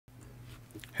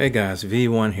Hey guys,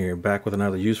 V1 here, back with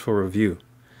another useful review.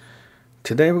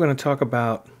 Today we're going to talk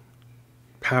about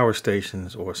power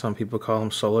stations, or some people call them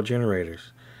solar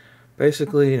generators.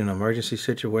 Basically, in an emergency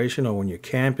situation, or when you're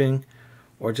camping,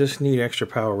 or just need extra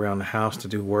power around the house to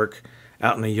do work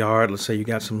out in the yard. Let's say you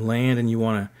got some land and you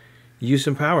want to use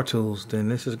some power tools, then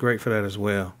this is great for that as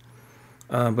well.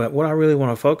 But what I really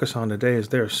want to focus on today is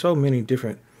there are so many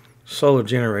different solar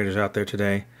generators out there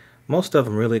today. Most of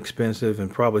them really expensive and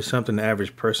probably something the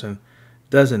average person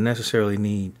doesn't necessarily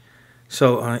need.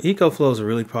 So Ecoflow is a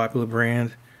really popular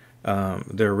brand.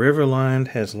 Their River line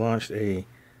has launched a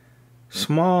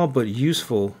small but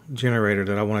useful generator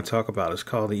that I want to talk about. It's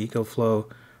called the Ecoflow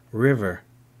River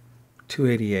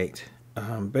 288.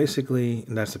 Basically,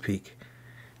 that's the peak.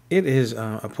 It is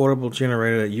a portable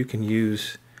generator that you can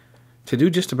use to do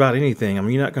just about anything. I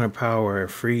mean, you're not going to power a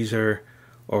freezer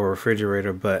or a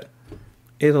refrigerator, but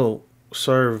it'll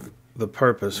serve the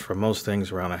purpose for most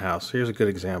things around the house. Here's a good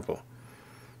example.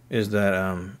 Is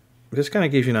that this kind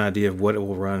of gives you an idea of what it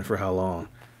will run for how long.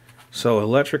 So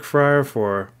electric fryer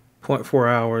for 0.4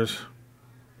 hours,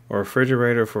 or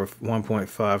refrigerator for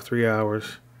 1.53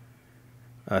 hours,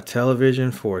 a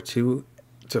television for 2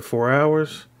 to 4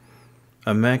 hours,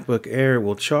 a MacBook Air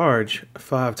will charge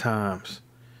 5 times.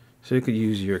 So you could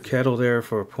use your kettle there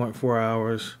for 0.4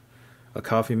 hours, a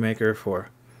coffee maker for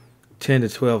 10 to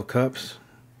 12 cups.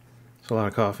 It's a lot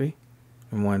of coffee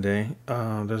in one day.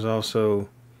 There's also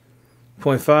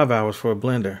 0.5 hours for a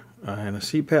blender. And a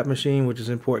CPAP machine, which is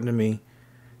important to me,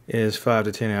 is 5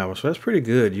 to 10 hours. So that's pretty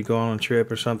good. You go on a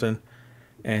trip or something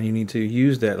and you need to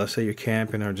use that. Let's say you're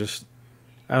camping or just,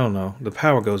 I don't know, the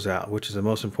power goes out, which is the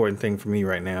most important thing for me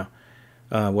right now.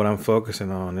 What I'm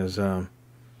focusing on is, power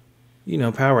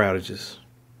outages.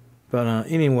 But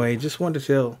anyway, just wanted to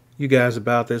tell you guys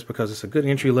about this because it's a good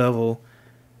entry-level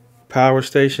power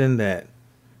station that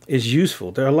is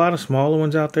useful. There are a lot of smaller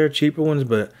ones out there, cheaper ones,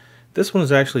 but this one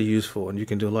is actually useful and you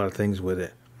can do a lot of things with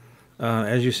it.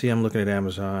 As you see, I'm looking at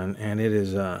Amazon and it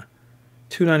is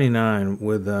 $2.99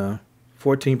 with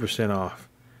 14% off.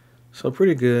 So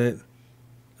pretty good.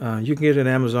 You can get it at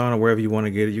Amazon or wherever you want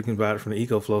to get it. You can buy it from the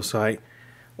Ecoflow site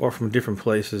or from different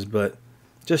places, but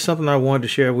just something I wanted to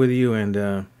share with you,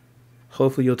 and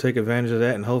hopefully you'll take advantage of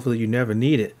that, and hopefully you never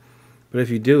need it. But if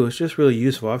you do, it's just really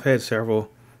useful. I've had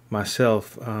several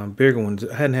myself, bigger ones.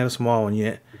 I hadn't had a small one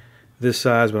yet this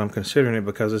size, but I'm considering it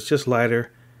because it's just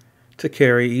lighter to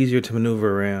carry, easier to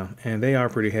maneuver around, and they are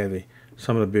pretty heavy,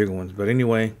 some of the bigger ones. But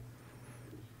anyway,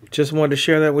 just wanted to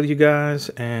share that with you guys,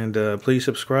 and please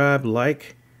subscribe,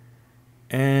 like,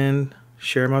 and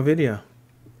share my video.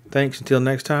 Thanks. Until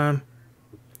next time,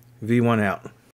 V1 out.